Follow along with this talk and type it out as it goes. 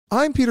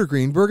I'm Peter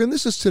Greenberg, and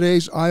this is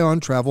today's Ion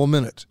Travel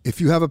Minute.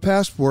 If you have a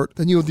passport,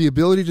 then you have the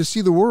ability to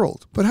see the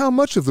world. But how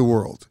much of the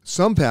world?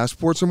 Some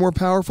passports are more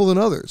powerful than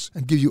others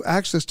and give you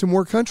access to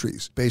more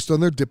countries based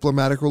on their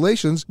diplomatic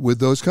relations with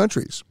those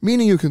countries,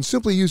 meaning you can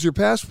simply use your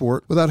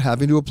passport without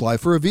having to apply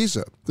for a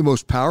visa. The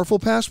most powerful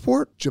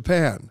passport?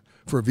 Japan,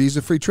 for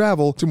visa-free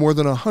travel to more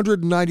than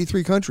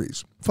 193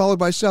 countries, followed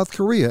by South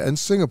Korea and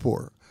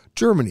Singapore,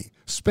 Germany,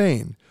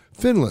 Spain,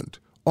 Finland,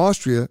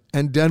 Austria,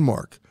 and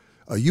Denmark.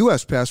 A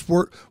U.S.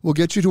 passport will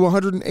get you to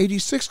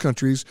 186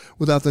 countries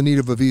without the need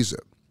of a visa.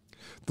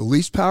 The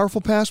least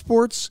powerful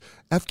passports?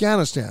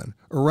 Afghanistan,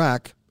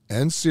 Iraq,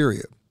 and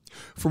Syria.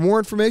 For more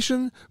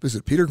information,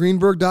 visit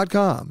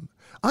petergreenberg.com.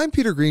 I'm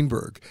Peter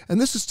Greenberg,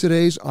 and this is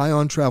today's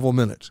Ion Travel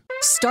Minute.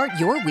 Start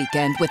your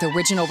weekend with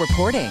original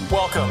reporting.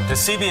 Welcome to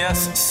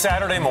CBS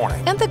Saturday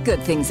Morning. And the good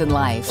things in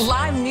life.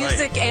 Live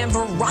music and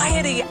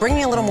variety.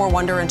 Bringing a little more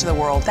wonder into the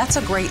world. That's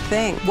a great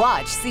thing.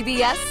 Watch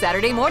CBS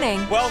Saturday Morning.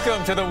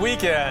 Welcome to the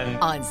weekend.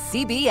 On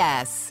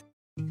CBS.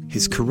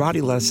 His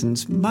karate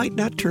lessons might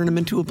not turn him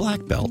into a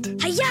black belt.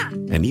 Hi-ya!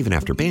 And even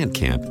after band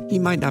camp, he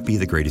might not be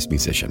the greatest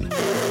musician.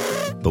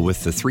 But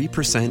with the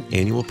 3%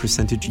 annual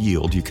percentage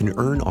yield you can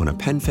earn on a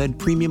PenFed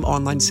premium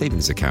online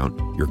savings account,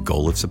 your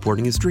goal of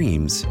supporting his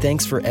dreams...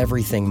 Thanks for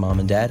everything,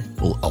 Mom and Dad.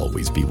 ...will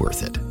always be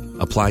worth it.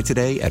 Apply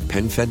today at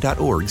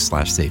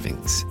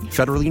PenFed.org/savings.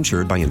 Federally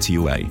insured by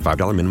NCUA.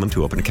 $5 minimum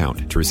to open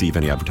account. To receive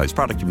any advertised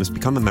product, you must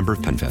become a member of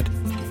PenFed.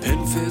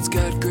 PenFed's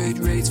got great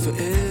rates for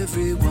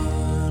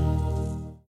everyone.